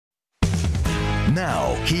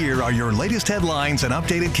Now, here are your latest headlines and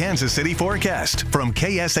updated Kansas City forecast from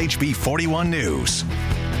KSHB 41 News.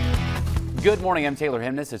 Good morning, I'm Taylor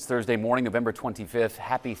Himness. It's Thursday morning, November 25th.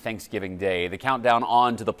 Happy Thanksgiving Day. The countdown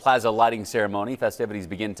on to the Plaza lighting ceremony. Festivities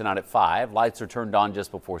begin tonight at 5. Lights are turned on just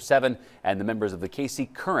before 7, and the members of the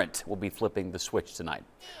KC Current will be flipping the switch tonight.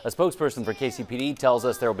 A spokesperson for KCPD tells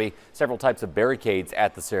us there will be several types of barricades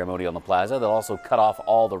at the ceremony on the plaza. They'll also cut off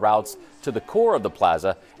all the routes to the core of the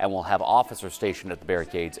plaza, and will have officers stationed at the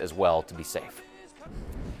barricades as well to be safe.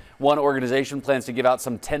 One organization plans to give out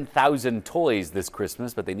some 10,000 toys this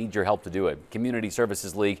Christmas, but they need your help to do it. Community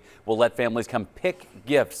Services League will let families come pick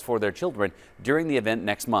gifts for their children during the event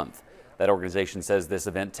next month. That organization says this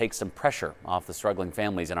event takes some pressure off the struggling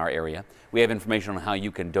families in our area. We have information on how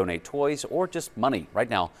you can donate toys or just money right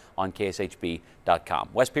now on KSHB.com.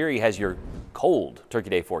 Wes Peary has your cold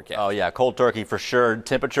Turkey Day forecast. Oh yeah, cold turkey for sure.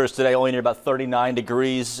 Temperatures today only near about 39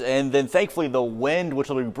 degrees. And then thankfully the wind, which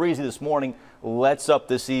will be breezy this morning, lets up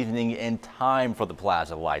this evening in time for the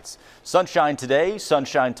plaza lights. Sunshine today,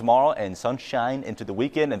 sunshine tomorrow, and sunshine into the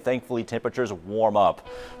weekend. And thankfully temperatures warm up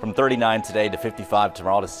from 39 today to 55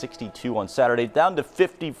 tomorrow to 62 on Saturday, down to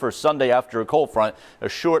 50 for Sunday after a cold front. A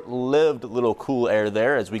short-lived little cool air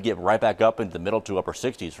there as we get right back up into the middle to upper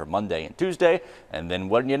 60s for Monday and Tuesday. And then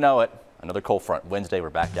wouldn't you know it, another cold front. Wednesday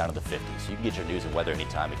we're back down to the 50s. So you can get your news and weather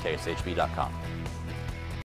anytime at KSHB.com.